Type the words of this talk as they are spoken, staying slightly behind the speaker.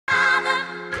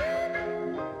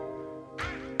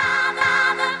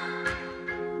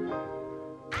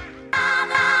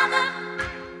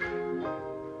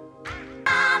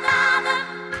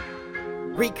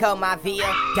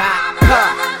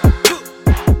RecoMaivia.com.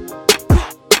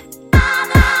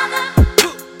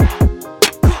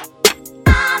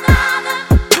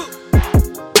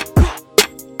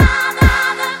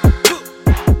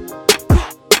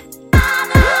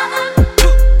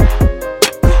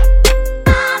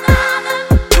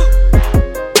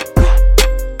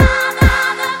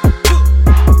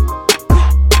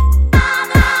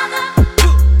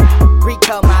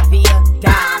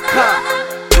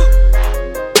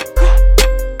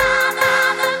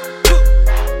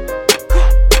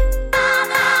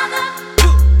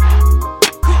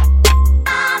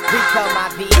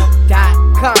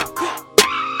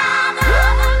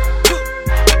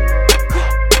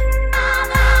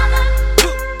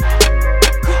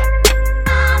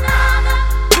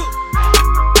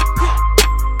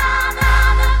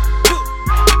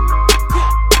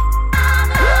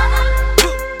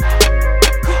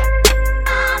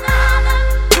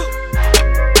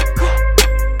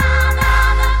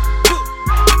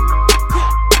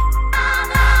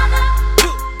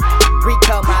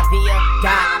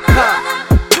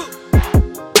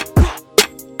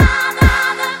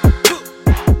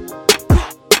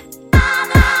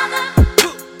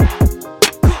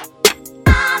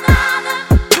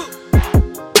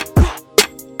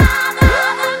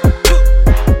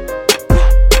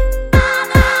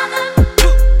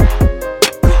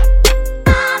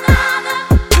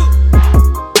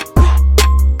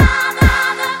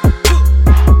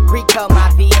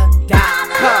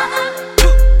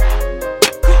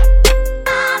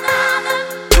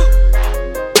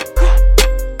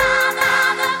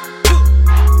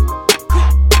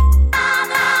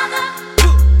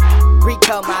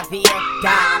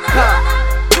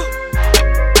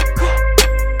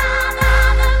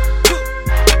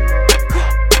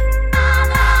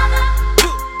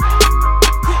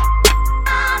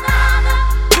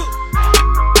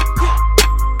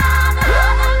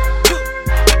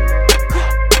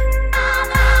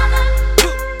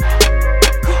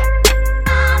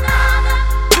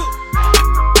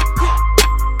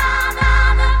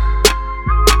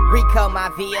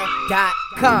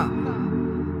 RecoMaivia.com.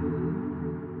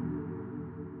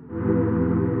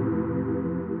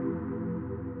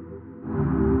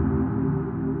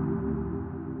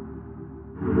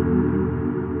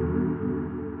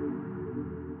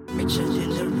 Richer than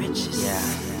the richest,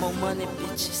 yeah. More money,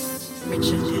 bitches.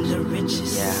 Richer than the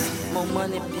richest, yeah. More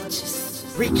money, bitches.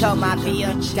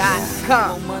 RecoMaivia.com.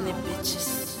 More money,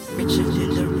 bitches. Richer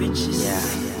than the richest,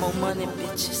 yeah. More money,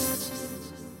 bitches.